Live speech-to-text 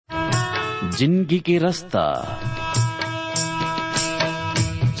जिंदगी के रास्ता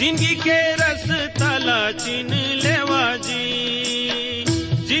जिंदगी के रास्ता ला चिन लेवा जी,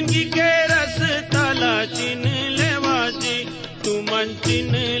 जिंदगी के रास्ता ला चिन लेवा जी, तू मन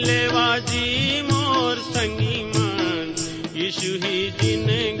चिन लेवा जी मोर संगी मन, यीशु ही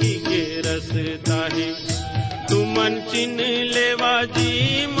जिंदगी के रास्ता है। तू मन चिन लेवा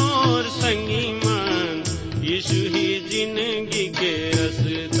जी मोर संगी मन, यीशु ही जिंदगी के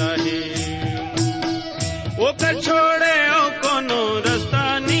रास्ता है। ओकर छोड़े ओ कोनो रास्ता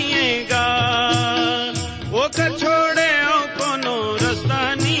निएगा, ओकर छोड़े ओ कोनो रास्ता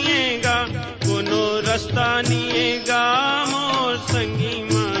निएगा, कोनो रास्ता निएगा मोर संगी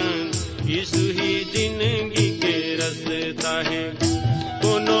मन, यीशु ही जिंदगी के रास्ता है।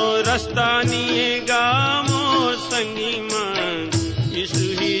 कोनो रास्ता निएगा मोर संगी मन, यीशु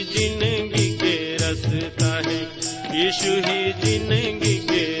ही जिंदगी के रास्ता है। यीशु ही जिंदगी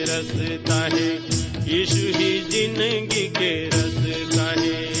के रास्ता है, यीशु ही जिंदगी के रास्ता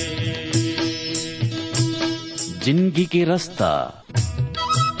है। जिंदगी के रास्ता।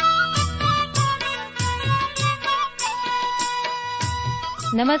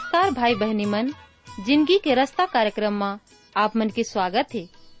 नमस्कार भाई बहनी मन, जिंदगी के रास्ता कार्यक्रम में आप मन के स्वागत है।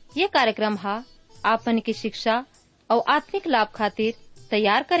 ये कार्यक्रम हा आप मन की शिक्षा और आत्मिक लाभ खातिर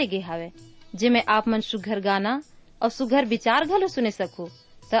तैयार करे गे हावे, जिमे आप मन सुघर गाना और सुघर विचार घलो सुने सको।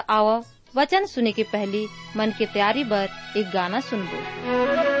 तो आओ वचन सुने के पहली मन की तैयारी बर एक गाना सुनबो।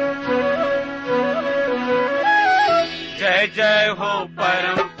 जय जय हो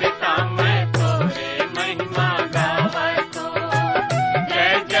परम पिता मैं तोरे महिमा गावत हो,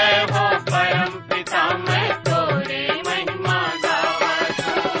 जय जय हो परम पिता मैं तोरे महिमा गावत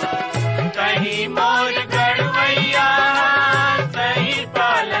हो। कहीं मोर गड़वैया सही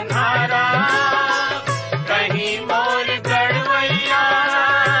पालनहारा, कहीं मोर गड़वैया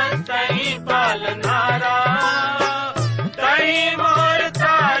सही पालनहारा, कहीं मोर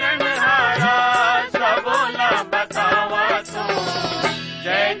तारणहारा सबोला बतावा तो।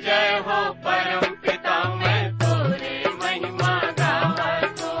 जय जय हो परम पिता मैं तोरे महिमा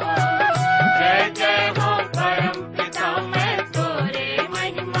गावत हो, जय जय हो परम पिता मैं तोरे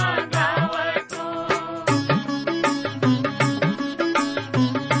महिमा गावत हो।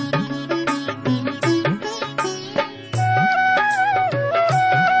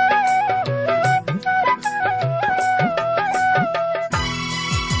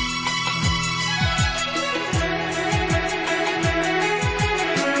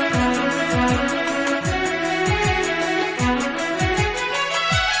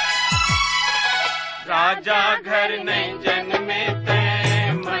 राजा घर नहीं जन्मे ते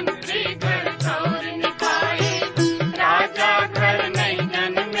मंत्री घर ठौर निभाए, राजा घर नहीं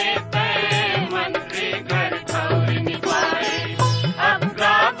जन्मे ते मंत्री घर ठौर निभाए।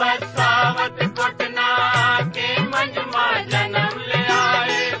 अबका बसावत कोटना के मंजमा जन्म ले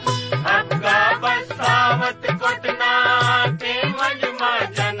आए, अबका बसावत कोटना के मंजमा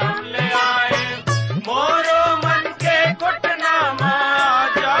जन्म ले आए। मोरो मन के कोटना मा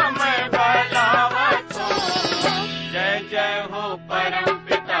जा मैं भलावत हो, जय जय हो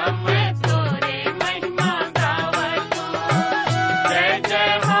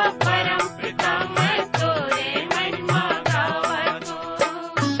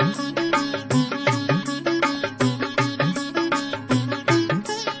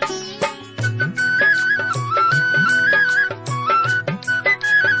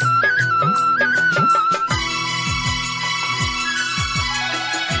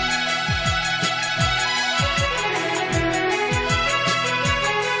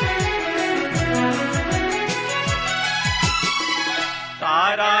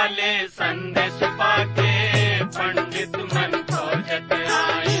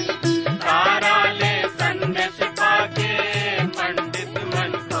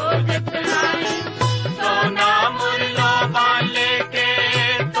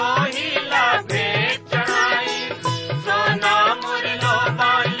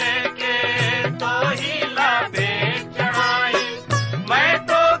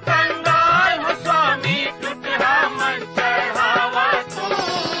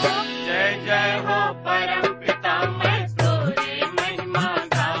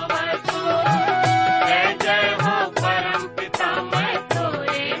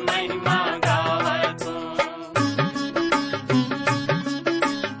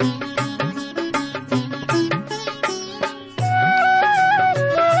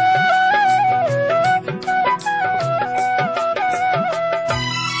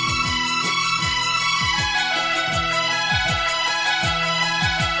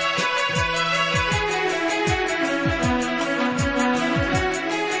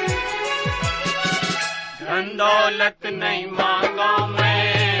धन दौलत नहीं मांगा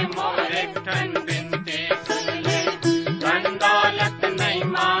मैं, मोरे ठन बिनती सुन ले। धन दौलत नहीं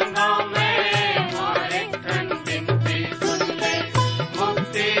मांगा मैं, मोरे ठन बिनती सुन ले।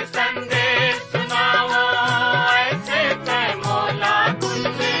 मुक्ति संदेश सुनाओ ऐसे तय मौला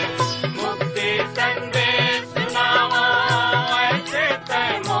कुंजे। मुक्ति संदेश सुनाओ ऐसे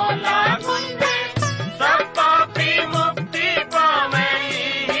तय मौला कुंजे। सब पापी मुक्ति पावे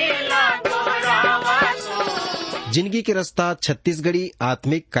हीला तोरावा सो। जिंदगी के रास्ता छत्तीसगढ़ी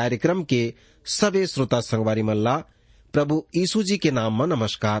आत्मिक कार्यक्रम के सबे श्रोता संगवारी मल्ला प्रभु यीशु जी के नाम में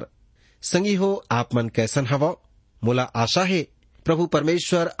नमस्कार। संगी हो आप मन कैसन हवा? मोला आशा है प्रभु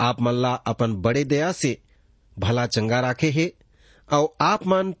परमेश्वर आप मल्ला अपन बड़े दया से भला चंगा राखे है और आप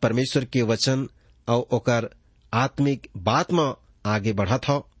मन परमेश्वर के वचन और ओकर आत्मिक बात में आगे बढ़त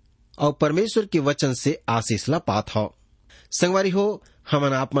हो और परमेश्वर के वचन से आशीष ला पात हो। संगवारी हो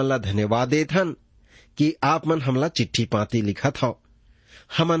हमन आप मन ला धन्यवाद देत हन कि आप मन हमला चिट्ठी पाती लिखत हो।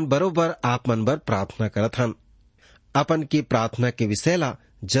 हमन बरोबर आप मन बर प्रार्थना करत हन। अपन की प्रार्थना के विषय ला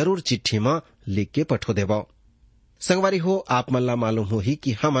जरूर चिट्ठी में लिख के पठो देवो। संगवारी हो आप मन ला मालूम होही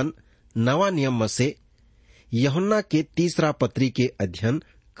कि हमन नवा नियम में से यूहन्ना के तीसरा पत्री के अध्ययन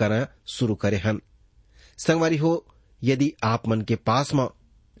कर शुरू करे हन। संगवारी हो यदि आप मन के पास में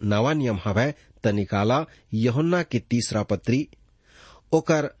नवा नियम हवै त निकाला यूहन्ना के तीसरा पत्री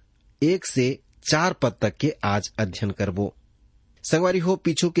ओकर 1 से 4 पद तक के आज अध्ययन करबो। संगवारी हो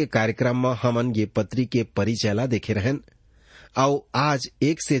पीछू के कार्यक्रम में हमन ये पत्री के परिचय ला देखे रहन और आज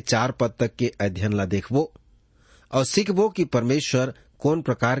 1 से 4 पद तक के अध्ययन ला देखबो और सीखबो कि परमेश्वर कौन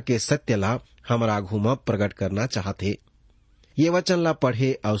प्रकार के सत्य ला हमारा आघू में प्रकट करना चाहते। ये वचन ला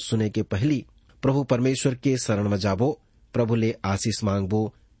पढ़े और सुने के पहली प्रभु परमेश्वर के शरण में जाबो, प्रभु ले आशीष मांगबो,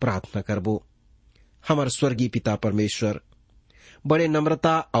 प्रार्थना करबो। हमार स्वर्गीय पिता परमेश्वर बड़े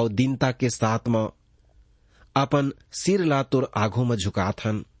नम्रता और दीनता के साथ में अपन सिर ला तोर आघू में झुकात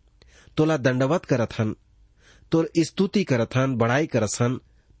हन, तोला दंडवत करत हन, तोर स्तुति करत हन, बड़ाई करत हन,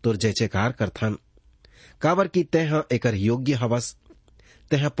 तोर जय जयकार करत हन। काबर की तेह एकर योग्य हवस,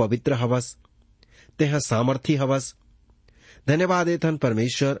 तेह पवित्र हवस, तेह सामर्थी हवस। धन्यवाद देथन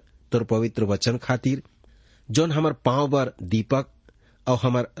परमेश्वर तोर पवित्र वचन खातिर जोन हमर पांव बर दीपक और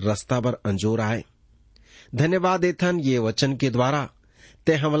हमर रास्ता बर अंजोर आए। धन्यवाद देथन ये वचन के द्वारा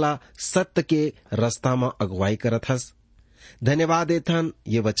ते हमला सत्य के रास्ता में अगुवाई करत हस। धन्यवाद देथन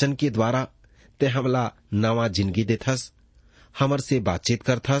ये वचन के द्वारा ते हमला नवा जिंदगी देथस, हमर से बातचीत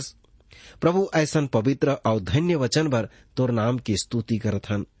करथस। प्रभु ऐसन पवित्र और धन्य वचन बर तोर नाम की स्तुति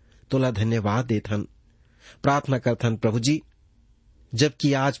करथन, तोला धन्यवाद देथन। प्रार्थना करथन प्रभु जी,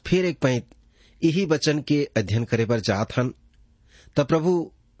 जबकि आज फिर एक पैंत यही वचन के अध्ययन करे बर जात हन त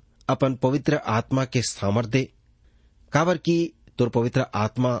प्रभु अपन पवित्र आत्मा के सामर्थ दे। काबर की तोर पवित्र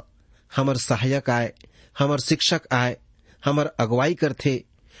आत्मा हमर सहायक आए, हमर शिक्षक आए, हमर अगुवाई करथे।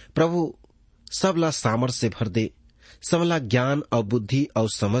 प्रभु सबला सामर्थ से भर दे, सबला ज्ञान और बुद्धि और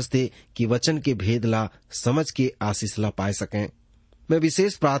समझ दे कि वचन के भेद ला समझ के आशीष ला पाए सकें। मैं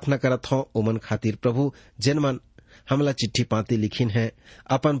विशेष प्रार्थना करत हूँ उमन खातिर प्रभु जिन मन हमला चिट्ठी पाती लिखिन है,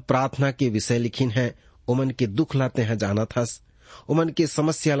 अपन प्रार्थना के विषय लिखिन है, उमन के दुख ला तेह जानत हस, उमन के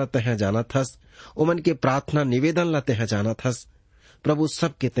समस्या ला तेह जानत हस, उमन के प्रार्थना निवेदन ला तेह जानत हस। प्रभु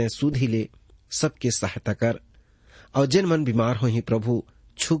सबके तें सुधी ले, सबके सहायता कर और जिन मन बीमार हो ही प्रभु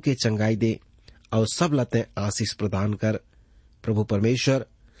छू के चंगाई दे और सब ला तें आशीष प्रदान कर। प्रभु परमेश्वर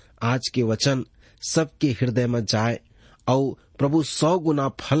आज के वचन सबके हृदय में जाए और प्रभु 100 गुना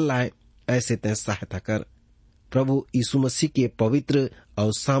फल लाए, ऐसे तें सहायता कर। प्रभु यीशु मसीह के पवित्र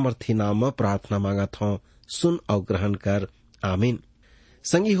और सामर्थी नाम में प्रार्थना मांगत हूँ, सुन और ग्रहण कर, आमीन।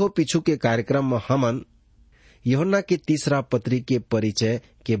 संगी हो पीछू के कार्यक्रम में हमन यूहन्ना के तीसरा पत्री के परिचय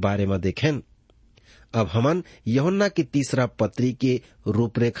के बारे में देखें। अब हमन यूहन्ना के तीसरा पत्री के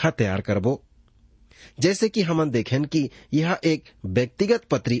रूपरेखा तैयार करबो। जैसे कि हमन देखें कि यह एक व्यक्तिगत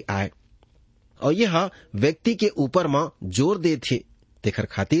पत्री आए और यह व्यक्ति के ऊपर में जोर दे थे। तेखर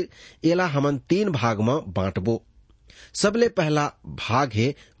खातिर एला हमन 3 भाग में बांटबो। सबले पहला भाग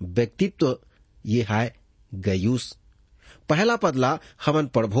है व्यक्तित्व, ये है गयुस। पहला पदला हमन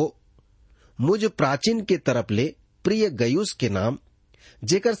पढ़बो, मुझ प्राचीन के तरफ ले प्रिय गयुस के नाम,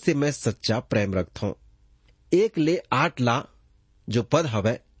 जेकर से मैं सच्चा प्रेम रखता हूं। 1 ले 8 ला जो पद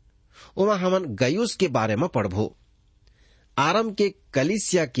हवे उमा हमन गयुस के बारे में पढ़बो। आरंभ के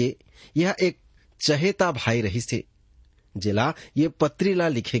कलीसिया के यह एक चहेता भाई रही से, जिला ये पत्री ला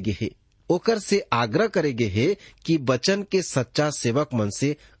लिखे गे हे, ओकर से आग्रह करे गे हे कि वचन के सच्चा सेवक मन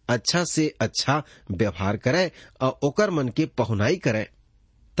से अच्छा व्यवहार करे और ओकर मन के पहुनाई करे।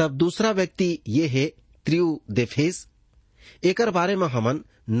 तब दूसरा व्यक्ति ये है त्रियुदेफेस। एकर बारे में हमन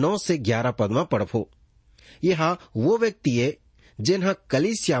 9 से 11 पद में पढ़बो। यह वो व्यक्ति है जिन्हा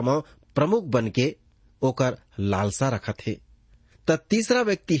कलीसिया में प्रमुख बन के ओकर लालसा रखत है। त तीसरा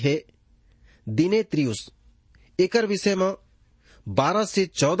व्यक्ति है दिमेत्रियुस। एकर विषय में 12 से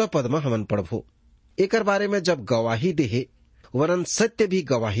 14 पद में हमन पढ़बो। एकर बारे में जब गवाही देहे वरन सत्य भी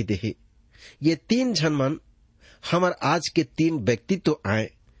गवाही देहे। ये 3 जन मन हमर आज के 3 व्यक्तित्व आए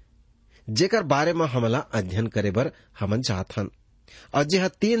जेकर बारे में हमला अध्ययन करे बर हमन चाहथन और जेह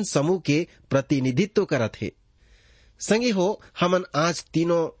 3 समूह के प्रतिनिधित्व करत है। संगी हो हमन आज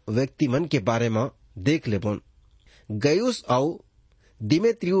तीनों व्यक्ति मन के बारे में देख लेबोन। गयुस और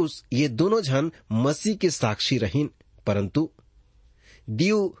दिमेत्रियुस ये दोनों जन मसीह के साक्षी रहीन, परंतु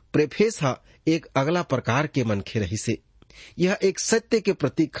दियु प्रेफेस एक अगला प्रकार के मनखे रही से। यह एक सत्य के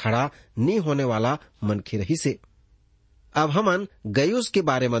प्रति खड़ा नहीं होने वाला मनखे रही से। अब हमन गयुस के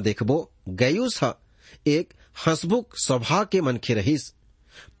बारे में देखबो। गयुस एक हंसमुख स्वभाव के मनखे रहीस।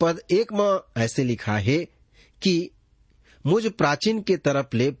 पद 1 में ऐसे लिखा है कि मुझ प्राचीन के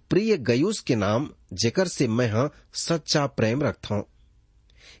तरफ ले प्रिय गयुस के नाम जेकर से मैं सच्चा प्रेम रखता हूं।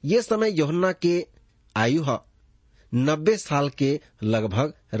 ये समय यूहन्ना के आयु 90 साल के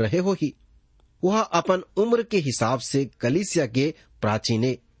लगभग रहे हो ही। वह अपन उम्र के हिसाब से कलीसिया के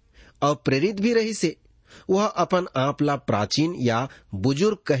प्राचीने और प्रेरित भी रही से। वह अपन आपला प्राचीन या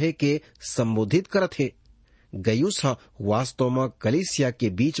बुजुर्ग कहे के संबोधित करत है। गयुस वास्तव में कलीसिया के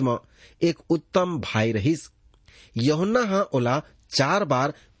बीच में एक उत्तम भाई रहीस। यूहन्ना ओला 4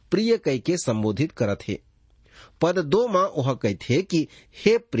 बार प्रिय कह के संबोधित करत है। पद 2 में वह कहते कि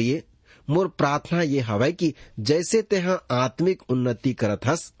हे प्रिय, मोर प्रार्थना ये हवै कि जैसे तेहा आत्मिक उन्नति करत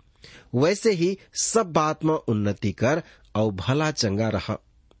हस वैसे ही सब बात में उन्नति कर और भला चंगा रहा।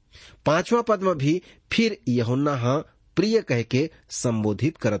 5वां पद में भी फिर यूहन्ना प्रिय कह के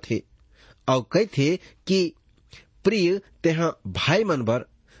संबोधित करत है और कहते कि प्रिय तेहा भाई मन बर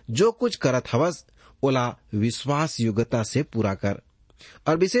जो कुछ करत हवस ओला विश्वास योग्यता से पूरा कर,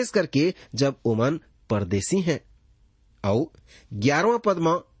 और विशेष करके जब ओमन परदेसी हैं। और 11वां पद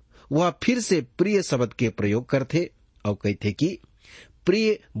में वह फिर से प्रिय शब्द के प्रयोग करते और कहते कि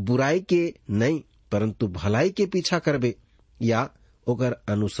प्रिय बुराई के नहीं परंतु भलाई के पीछा करबे या ओकर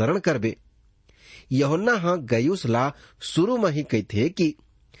अनुसरण करबे। यूहन्ना गयुस ला शुरू में ही कहते कि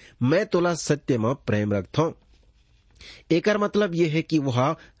मैं तोला सत्य में प्रेम रखता हूं। एकर मतलब यह है कि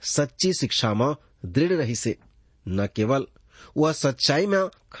वह सच्ची शिक्षा में दृढ़ रही से। न केवल वह सच्चाई में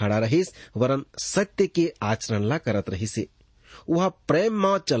खड़ा रहीस वरन सत्य के आचरण ला करत रही से। वह प्रेम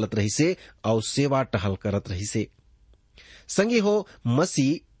में चलत रही से और सेवा टहल करत रही से। संगी हो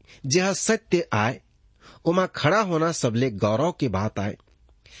मसीह जहाँ सत्य आए उमा खड़ा होना सबले गौरव की बात आए।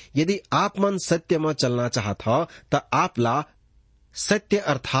 यदि आप मन सत्य में चलना चाहत हो तो आप ला सत्य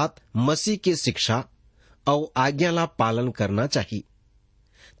अर्थात मसीह की शिक्षा और आज्ञा ला पालन करना चाहिए।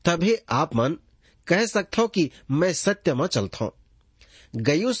 तभी आप मन कह सकते हो कि मैं सत्य में चलता हूं।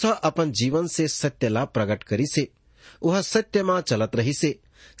 गयुस अपन जीवन से सत्य ला प्रकट करी से। वह सत्य में चलत रही से,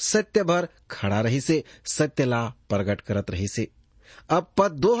 सत्य भर खड़ा रही से, सत्य ला प्रकट करत रही से। अब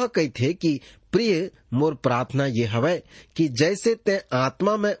पद 2 कहते कि प्रिय, मोर प्रार्थना ये हवै कि जैसे ते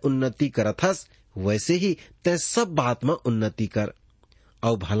आत्मा में उन्नति करत हस वैसे ही ते सब बात में उन्नति कर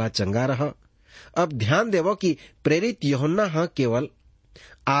और भला चंगा रहा। अब ध्यान देवो कि प्रेरित यूहन्ना केवल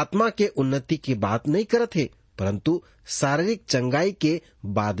आत्मा के उन्नति की बात नहीं करत है परंतु शारीरिक चंगाई के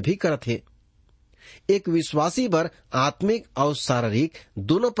बात भी करत है। एक विश्वासी पर आत्मिक और शारीरिक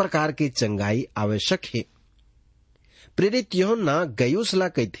दोनों प्रकार की चंगाई आवश्यक है। प्रेरित यूहन्ना गयुस ला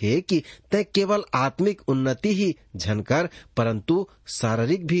कहते कि तय केवल आत्मिक उन्नति ही झनकर परंतु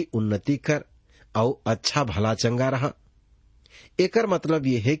शारीरिक भी उन्नति कर और अच्छा भला चंगा रहा। एकर मतलब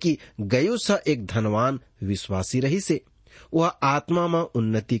यह है कि गयुस एक धनवान विश्वासी रही से। वह आत्मा में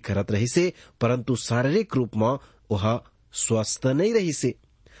उन्नति करत रही से परंतु शारीरिक रूप में वह स्वस्थ नहीं रही से।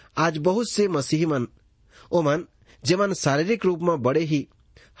 आज बहुत से मसीही मन ओमन जेमन शारीरिक रूप में बड़े ही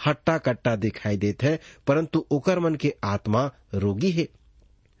हट्टा कट्टा दिखाई देते हैं परंतु ओकर मन के आत्मा रोगी है।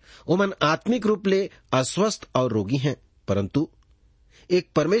 ओमन आत्मिक रूप ले अस्वस्थ और रोगी हैं परंतु एक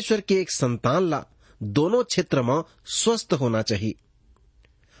परमेश्वर के एक संतान ला दोनों क्षेत्र में स्वस्थ होना चाहिए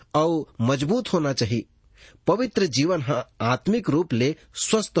और मजबूत होना चाहिए। पवित्र जीवन आत्मिक रूप ले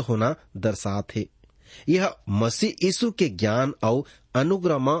स्वस्थ होना दर्शात है। यह मसीह यीशु के ज्ञान और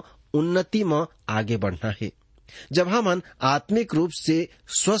अनुग्रह में उन्नति में आगे बढ़ना है। जब हमन आत्मिक रूप से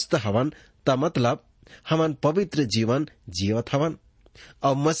स्वस्थ हवन ता मतलब हमन पवित्र जीवन जीवत हवन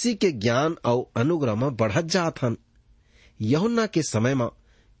और मसीह के ज्ञान और अनुग्रह में बढ़त जात हन। यूहन्ना के समय में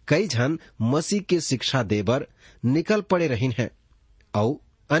कई जन मसीह के शिक्षा देबर निकल पड़े रहीन हैं और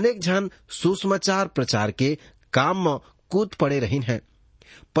अनेक जन सुसमाचार प्रचार के काम में कूद पड़े रहीन हैं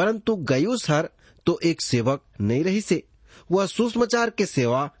परंतु गयुस हर तो एक सेवक नहीं रही से, वह सुसमाचार के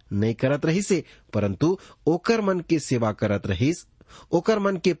सेवा नहीं करत रही से, परंतु ओकर मन के सेवा करत रहीस, ओकर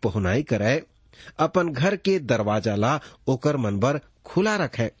मन के पहुनाई कराए, अपन घर के दरवाजा ला ओकर मन बर खुला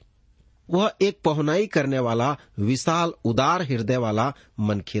रखे। वह एक पहुनाई करने वाला विशाल उदार हृदय वाला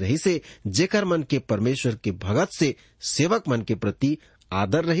मनखे रही से, जेकर मन के परमेश्वर के भगत से सेवक मन के प्रति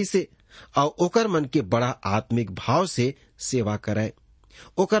आदर रही से, और ओकर मन के बड़ा आत्मिक भाव से सेवा करे।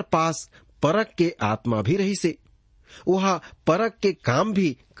 ओकर पास परख के आत्मा भी रही से, वह परख के काम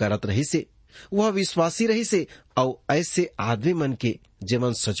भी करत रही से। वह विश्वासी रही से, और ऐसे आदमी मन के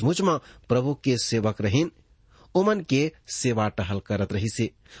जेमन सचमुच में प्रभु के सेवक रहीन, ओमन के सेवा टहल करत रही से,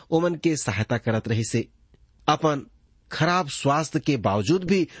 ओमन के सहायता करत रही से। अपन खराब स्वास्थ्य के बावजूद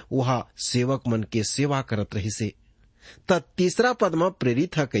भी वह सेवक मन के सेवा करत रही से। तब तीसरा पद में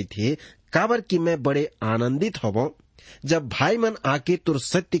प्रेरित है कही थे, काबर कि मैं बड़े आनंदित हवो जब भाई मन आके तुर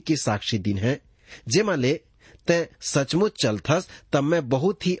सत्य की साक्षी दिन है, जेमा ले तै सचमुच चलथस, तब मैं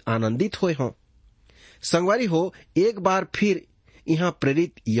बहुत ही आनंदित होए हूँ। संगवारी हो, एक बार फिर यहाँ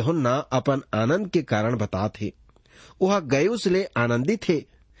प्रेरित यूहन्ना अपन आनंद के कारण बताते। वह गयुस ले आनंदित थे।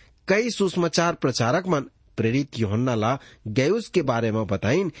 कई सुसमाचार प्रचारक मन प्रेरित यूहन्ना ला गयुस के बारे में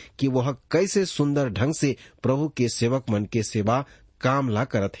बताइन कि वह कैसे सुंदर ढंग से प्रभु के सेवक मन के सेवा काम ला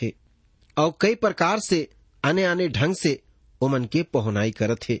करत है, और कई प्रकार से आने आने ढंग से ओमन के पहुनाई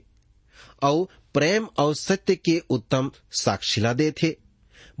करत है, और प्रेम और सत्य के उत्तम साक्षिला दे थे।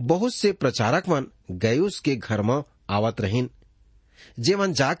 बहुत से प्रचारक मन गयुस के घर में आवत रहीन,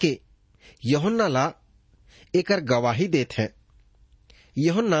 जेमन जाके यूहन्ना ला एकर गवाही देत हैं।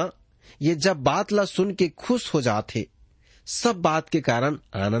 यूहन्ना ये जब बात ला सुन के खुश हो जाते, सब बात के कारण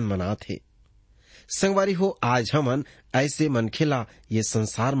आनंद मनाते। संगवारी हो, आज हमन ऐसे मनखेला ये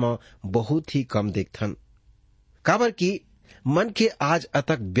संसार में बहुत ही कम देखथन, काबर की मन के आज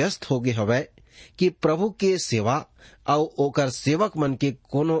अतक व्यस्त हो गए हवे कि प्रभु के सेवा और ओकर सेवक मन के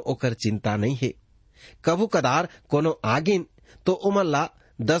कोनो ओकर चिंता नहीं है। कभू कदार कोनो आगिन तो ओमन ला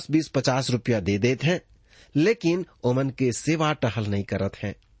 10, 20, 50 रुपया दे देते हैं, लेकिन ओमन के सेवा टहल नहीं करत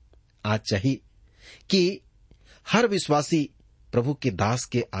हैं। आज चाहिए कि हर विश्वासी प्रभु के दास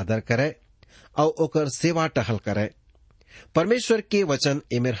के आदर करे और ओकर सेवा टहल करे। परमेश्वर के वचन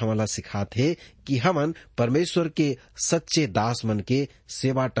एमेर हमला सिखाते कि हमन परमेश्वर के सच्चे दास मन के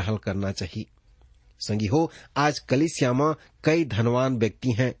सेवा टहल करना चाहिए। संगी हो, आज कलीसिया में कई धनवान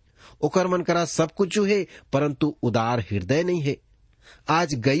व्यक्ति हैं, ओकर मन करा सब कुछ है, परंतु उदार हृदय नहीं है।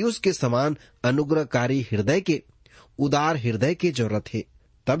 आज गयुस के समान अनुग्रहकारी हृदय के, उदार हृदय के जरूरत है,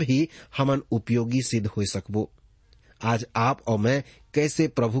 तब ही हमन उपयोगी सिद्ध हो सकबो। आज आप और मैं कैसे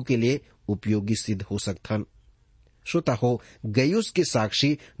प्रभु के लिए उपयोगी सिद्ध हो सकथन। श्रोता हो, गयुस के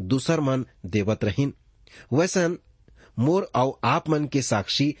साक्षी दूसर मन देवत रहीन, वैसन मोर और आप मन के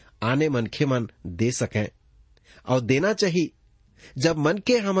साक्षी आने मनखे मन दे सकें, और देना चाहिए। जब मन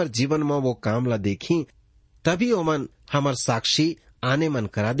के हमर जीवन में वो काम ला देखी, तभी ओ मन हमर साक्षी आने मन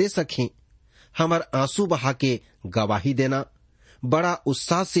करा दे सकी। हमर आंसू बहा के गवाही देना, बड़ा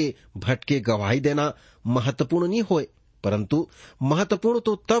उत्साह से भटके गवाही देना महत्वपूर्ण नहीं होए, परंतु महत्वपूर्ण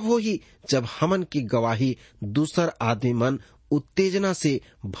तो तब हो ही जब हमन की गवाही दूसर आदमी मन उत्तेजना से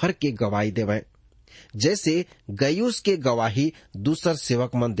भर के गवाही देवे। जैसे गयुस के गवाही दूसर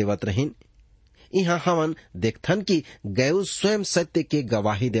सेवक मन देवत रहीन, यहाँ हमन देखथन कि गयुस स्वयं सत्य के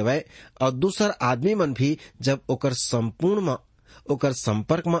गवाही देवे, और दूसर आदमी मन भी जब ओकर संपूर्ण में ओकर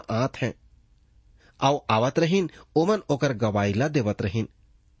संपर्क में आत हैं और आवत रहीन, ओमन ओकर गवाही ला देवत रहीन।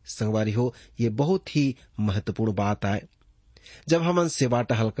 संगवारी हो, ये बहुत ही महत्वपूर्ण बात आए। जब हमन सेवा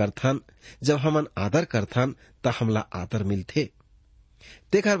टहल करथन, जब हमन आदर करथन, त हमला आदर मिलथे।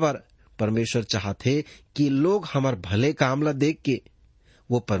 तेखर बर परमेश्वर चाहते कि लोग हमर भले काम ला देख के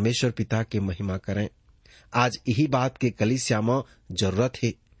वो परमेश्वर पिता के महिमा करें। आज यही बात के कलीसिया में जरूरत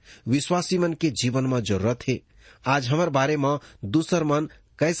है, विश्वासी मन के जीवन में जरूरत है। आज हमर बारे में दूसर मन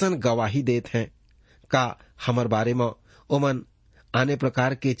कैसन गवाही देत हैं, का हमर बारे में ओमन आने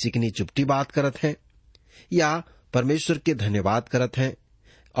प्रकार के चिकनी चुपटी बात करत हैं, या परमेश्वर के धन्यवाद करत हैं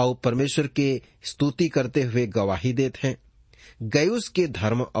और परमेश्वर के स्तुति करते हुए गवाही देते हैं। गयुस के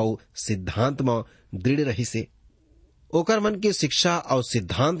धर्म और सिद्धांत में दृढ़ रही से, ओकर मन के शिक्षा और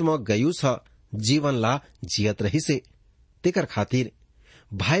सिद्धांत में गयुस जीवन ला जियत रही से। तेकर खातिर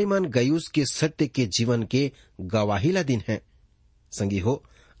भाई मन गयुस के सत्य के जीवन के गवाही ला दिन है। संगी हो,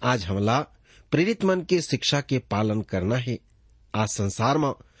 आज हमला प्रेरित मन के शिक्षा के पालन करना है। आज संसार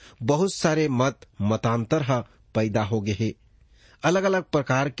में बहुत सारे मतांतर पैदा हो गए हैं, अलग अलग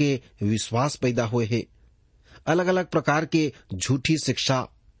प्रकार के विश्वास पैदा हुए हैं, अलग अलग प्रकार के झूठी शिक्षा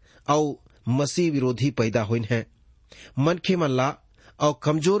और मसीह विरोधी पैदा हुई हैं। मनखे मन ला और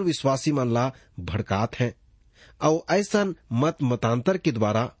कमजोर विश्वासी मन ला भड़कात हैं और ऐसा मत मतांतर के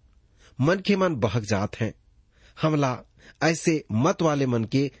द्वारा मन के मन बहक जात हैं। हमला ऐसे मत वाले मन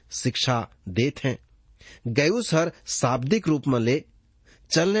के शिक्षा देत हैं। गयुस हर शाब्दिक रूप में ले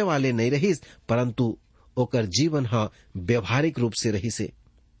चलने वाले नहीं रहीस, परंतु ओकर जीवन व्यवहारिक रूप से रही से।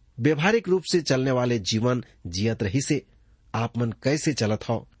 व्यवहारिक रूप से चलने वाले जीवन जियत रही से। आप मन कैसे चलत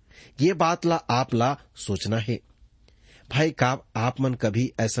हो, ये बात ला आप ला सोचना है। भाई का आप मन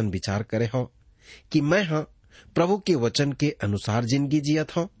कभी ऐसा विचार करे हो कि मैं प्रभु के वचन के अनुसार जिंदगी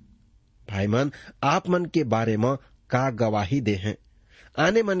जियत हो? भाई मन, आप मन के बारे में का गवाही दे हैं?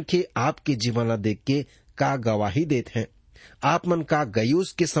 आने मन के आपके जीवन ला देख के का गवाही देते हैं? आप मन का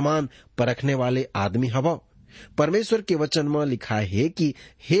गयूस के समान परखने वाले आदमी हवो? परमेश्वर के वचन में लिखा है कि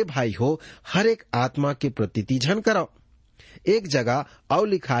हे भाई हो, हर एक आत्मा के प्रति तीझन करो। एक जगह और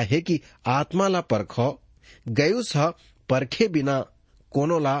लिखा है कि आत्मा ला परखो। गयूस परखे बिना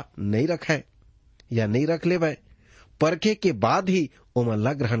कोनो ला नहीं रखे या नहीं रख लेवे, परखे के बाद ही ओमन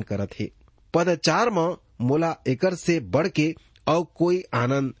ला ग्रहण करत है। पद 4 में मोला एकर से बढ़ के और कोई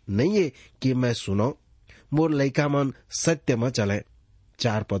आनंद नहीं है कि मैं सुनो मोर लइका मन सत्य में चले।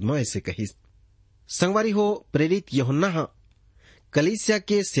 4 पद में ऐसे कहिस। संगवारी हो, प्रेरित यूहन्ना कलीसिया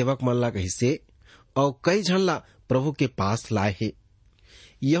के सेवक मन ला कहिसे और कई झन ला प्रभु के पास लाए है।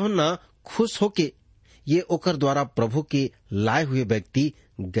 यूहन्ना खुश होके ये ओकर द्वारा प्रभु के लाए हुए व्यक्ति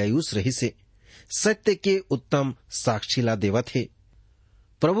गयुस रही से सत्य के उत्तम साक्षी ला देवत है।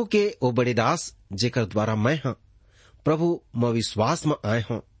 प्रभु के ओ बड़े दास जेकर द्वारा मैं प्रभु में विश्वास में आए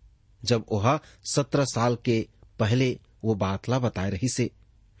हूं, जब वह 17 साल के पहले वो बात ला बताए रही से।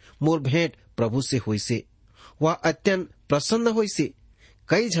 मोर भेंट प्रभु से हुई से वह अत्यंत प्रसन्न हुई से।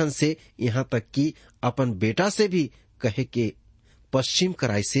 कई झन से यहाँ तक कि अपन बेटा से भी कहे के पश्चिम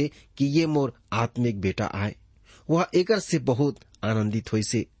कराई से कि ये मोर आत्मिक बेटा आए। वह एकर से बहुत आनंदित हुई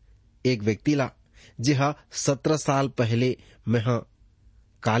से। एक व्यक्ति ला जिहा 17 साल पहले मैं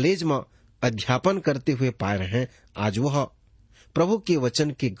कॉलेज में अध्यापन करते हुए पाए रहे, आज वह प्रभु के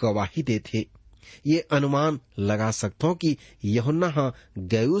वचन की गवाही देते। ये अनुमान लगा सकता हूँ कि यूहन्ना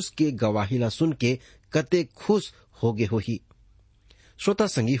गयुस के गवाही ला सुन के कते खुश हो गए हो ही। श्रोता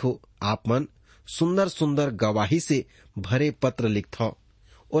संगी हो, आप मन सुंदर सुंदर गवाही से भरे पत्र लिखता,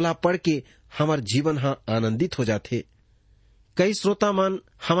 ओला पढ़ के हमार जीवन आनंदित हो जाते। कई श्रोता मन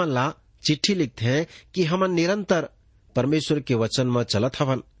हमन ला चिट्ठी लिखते हैं कि हमन निरंतर परमेश्वर के वचन में चलत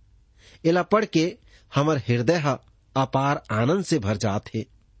हवन। एला पढ़ के हमार हृदय अपार आनंद से भर जाते।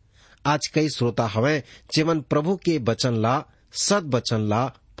 आज कई श्रोता हवे जेमन प्रभु के वचन ला सद वचन ला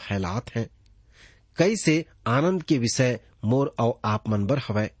फैलात हैं। कई से आनंद के विषय मोर और आप मन बर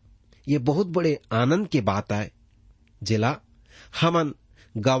हवे। ये बहुत बड़े आनंद के बात आए जिला हमन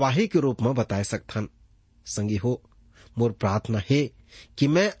गवाही के रूप में बताए सकथन। संगी हो, मोर प्रार्थना है कि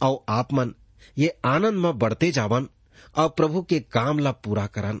मैं और आप मन ये आनंद में बढ़ते जावन और प्रभु के काम ला पूरा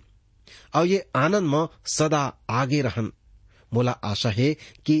करन और ये आनंद में सदा आगे रहन। मोला आशा है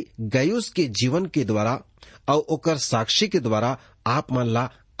कि गयुस के जीवन के द्वारा और ओकर साक्षी के द्वारा आप मन ला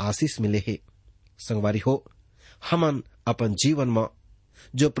आशीष मिले है। संगवारी हो, हमन अपन जीवन में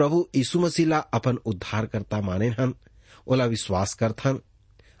जो प्रभु यीशु मसीह ला अपन उद्धार करता माने हन, ओला विश्वास करथन,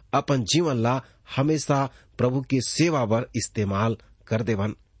 अपन जीवन ला हमेशा प्रभु के सेवा बर इस्तेमाल कर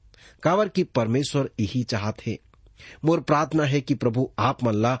देवन। कावर की परमेश्वर यही चाहत है। मोर प्रार्थना है कि प्रभु आप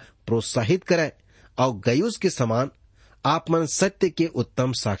मन ला प्रोत्साहित करे और गयुस के समान आप मन सत्य के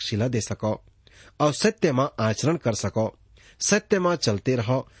उत्तम साक्षी ला दे सको और सत्य में आचरण कर सको, सत्य में चलते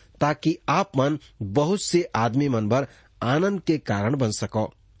रहो, ताकि आप मन बहुत से आदमी मन बर आनंद के कारण बन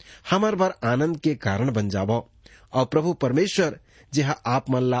सको, हमार बर आनंद के कारण बन जावो और प्रभु परमेश्वर जहाँ आप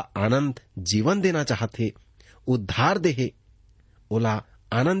मन ला आनंद जीवन देना चाहते, उद्धार देहे, ओला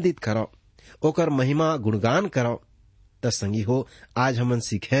आनंदित करो, ओकर महिमा गुणगान करो। त संगी हो, आज हमन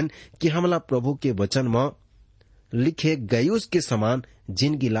सीखेन कि हमला प्रभु के वचन में लिखे गयुस के समान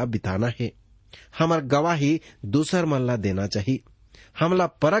जिंदगी ला बिताना है। हमार गवाही दूसर मन ला देना चाहिए। हमला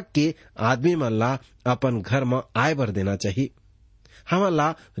परख के आदमी मन ला अपन घर में आय बर देना चाहिए।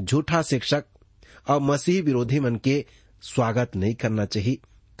 हमला झूठा शिक्षक और मसीह विरोधी मन के स्वागत नहीं करना चाहिए,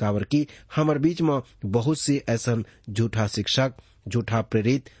 काबर की हमार बीच में बहुत से ऐसा झूठा शिक्षक, झूठा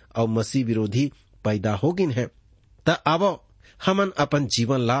प्रेरित और मसीह विरोधी पैदा हो गिन है। त अब हमन अपन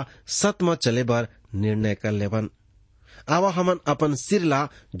जीवन ला सत में चले बर निर्णय कर लेवन। अब हमन अपन सिर ला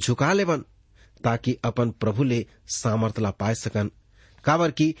झुका लेवन ताकि अपन प्रभु ले सामर्थ ला पाए सकन,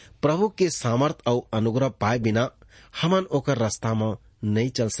 काबर की प्रभु के सामर्थ और अनुग्रह पाए बिना हमन ओकर रास्ता में नहीं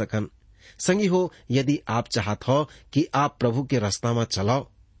चल सकन। संगी हो, यदि आप चाहत हो कि आप प्रभु के रास्ता में चलाओ,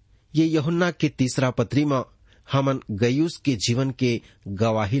 ये यूहन्ना के 3 पत्री में हमन गयुस के जीवन के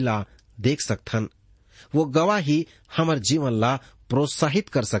गवाही ला देख सकथन। वो गवाही हमर जीवन ला प्रोत्साहित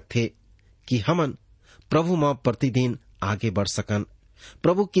कर सकथे कि हमन प्रभु में प्रतिदिन आगे बढ़ सकन,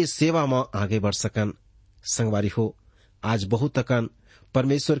 प्रभु की सेवा में आगे बढ़ सकन। संगवारी हो, आज बहुत अकन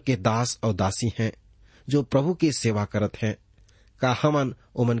परमेश्वर के दास और दासी हैं जो प्रभु की सेवा करत हैं। का हमन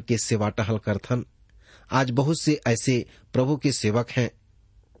उमन के सेवा टहल करथन? आज बहुत से ऐसे प्रभु के सेवक हैं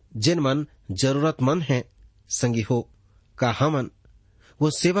जिन मन जरूरतमंद हैं। संगी हो, का हमन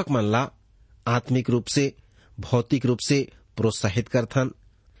वो सेवक मन ला आत्मिक रूप से, भौतिक रूप से प्रोत्साहित करथन?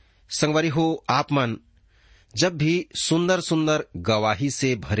 संगवारी हो, आप मन जब भी सुंदर सुंदर गवाही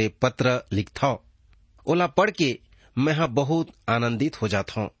से भरे पत्र लिखथो, ओला पढ़ के मैं बहुत आनंदित हो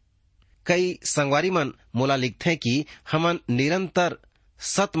जाता हूँ। कई संगवारी मन मोला लिखते कि हमन निरंतर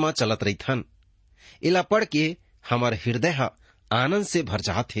सत में चलत रहीथन। इला पढ़ के हमार हृदय आनंद से भर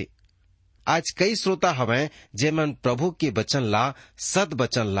जात है। आज कई श्रोता हवे जे मन प्रभु के वचन ला, सद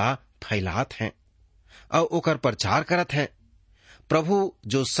वचन ला फैलात हैं और ओकर प्रचार करत हैं। प्रभु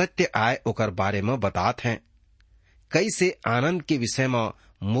जो सत्य आए ओकर बारे में बतात हैं। कई से आनंद के विषय में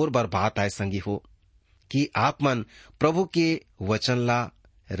मोर बर बात आए संगी हो कि आप मन प्रभु के वचन ला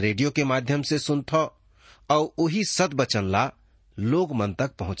रेडियो के माध्यम से सुनथो और उही सद वचन ला लोग मन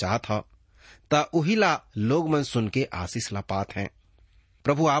तक पहुंचात हो, ता उही ला लोग मन सुन के आशीष ला पात हैं।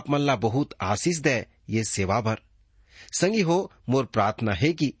 प्रभु आप मन ला बहुत आशीष दे ये सेवा भर। संगी हो, मोर प्रार्थना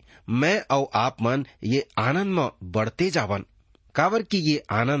है कि मैं और आप मन ये आनंद में बढ़ते जावन, कावर कि ये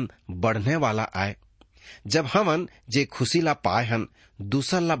आनंद बढ़ने वाला आए। जब हमन जे खुशी ला पाए हन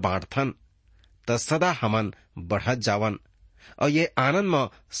दूसर ला बांटथन त सदा हमन बढ़त जावन और ये आनंद में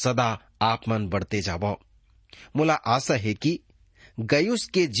सदा आप मन बढ़ते जावो। मोला आशा है कि गयुस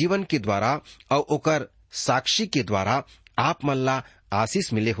के जीवन के द्वारा और ओकर साक्षी के द्वारा आप मन ला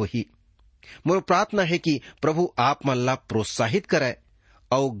आशीष मिले होही। मोर प्रार्थना है कि प्रभु आप मन ला प्रोत्साहित करे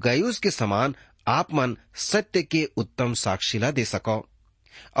और गयुस के समान आप मन सत्य के उत्तम साक्षी ला दे सको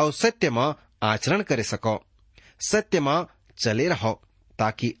और सत्य में आचरण करे सको, सत्य में चले रहो,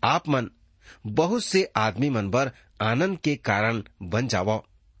 ताकि आप मन बहुत से आदमी मन बर आनंद के कारण बन जावो,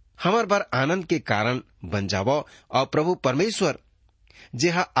 हमर बर आनंद के कारण बन जावो और प्रभु परमेश्वर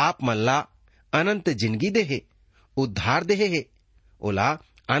जेहा आप मन ला अनंत जिंदगी देहे, उद्धार देहे है, ओला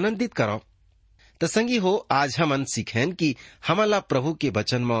आनंदित करो। तो संगी हो, आज हमन सीखें कि हमला प्रभु के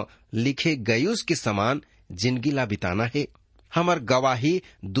वचन में लिखे गयुस के समान जिंदगी ला बिताना है। हमर गवाही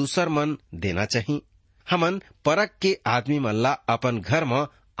दूसर मन देना चाहिए। हमन परक के आदमी मन ला अपन घर में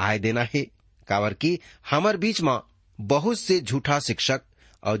आए देना है, कावर की हमर बीच में बहुत से झूठा शिक्षक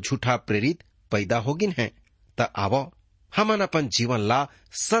और झूठा प्रेरित पैदा होगिन हैं। त आवो हमन अपन जीवन ला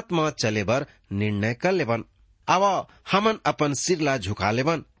सत में चले बर निर्णय कर लेवन। आवो हमन अपन सिर ला झुका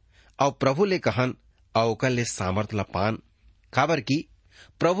लेवन और प्रभु ले कहन और ओकर ले सामर्थ ला पान, काबर की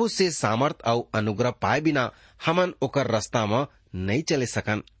प्रभु से सामर्थ और अनुग्रह पाए बिना हमन ओकर रास्ता में नहीं चले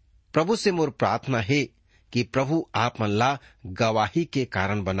सकन। प्रभु से मोर प्रार्थना है कि प्रभु आप मन ला गवाही के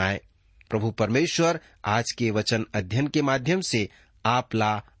कारण बनाए। प्रभु परमेश्वर आज के वचन अध्ययन के माध्यम से आप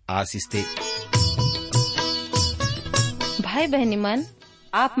ला आशीष दे। भाई बहनी मन,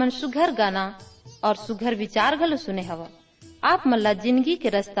 आप मन सुघर गाना और सुघर विचार घलो सुने हवा। आप मन ला जिंदगी के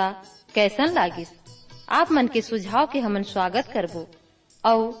रास्ता कैसन लागिस? आप मन के सुझाव के हमन स्वागत करबो।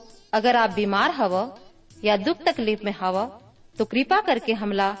 और अगर आप बीमार हवा या दुख तकलीफ में हवा तो कृपा करके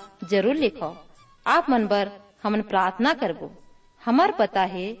हमला जरूर लिखो। आप मन बर हमन प्रार्थना करबो। हमार पता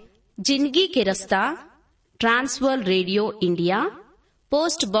है जिंदगी के रास्ता, Trans World Radio India,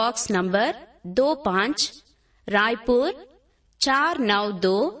 post box number 25, Raipur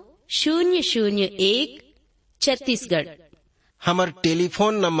 492001, Chhattisgarh. हमर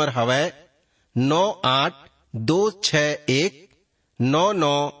टेलीफोन नंबर हवै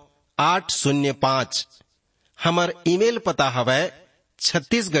 9826199805। हमर ईमेल पता हवै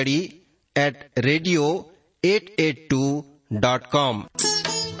chhattisgarhi@radio882.com।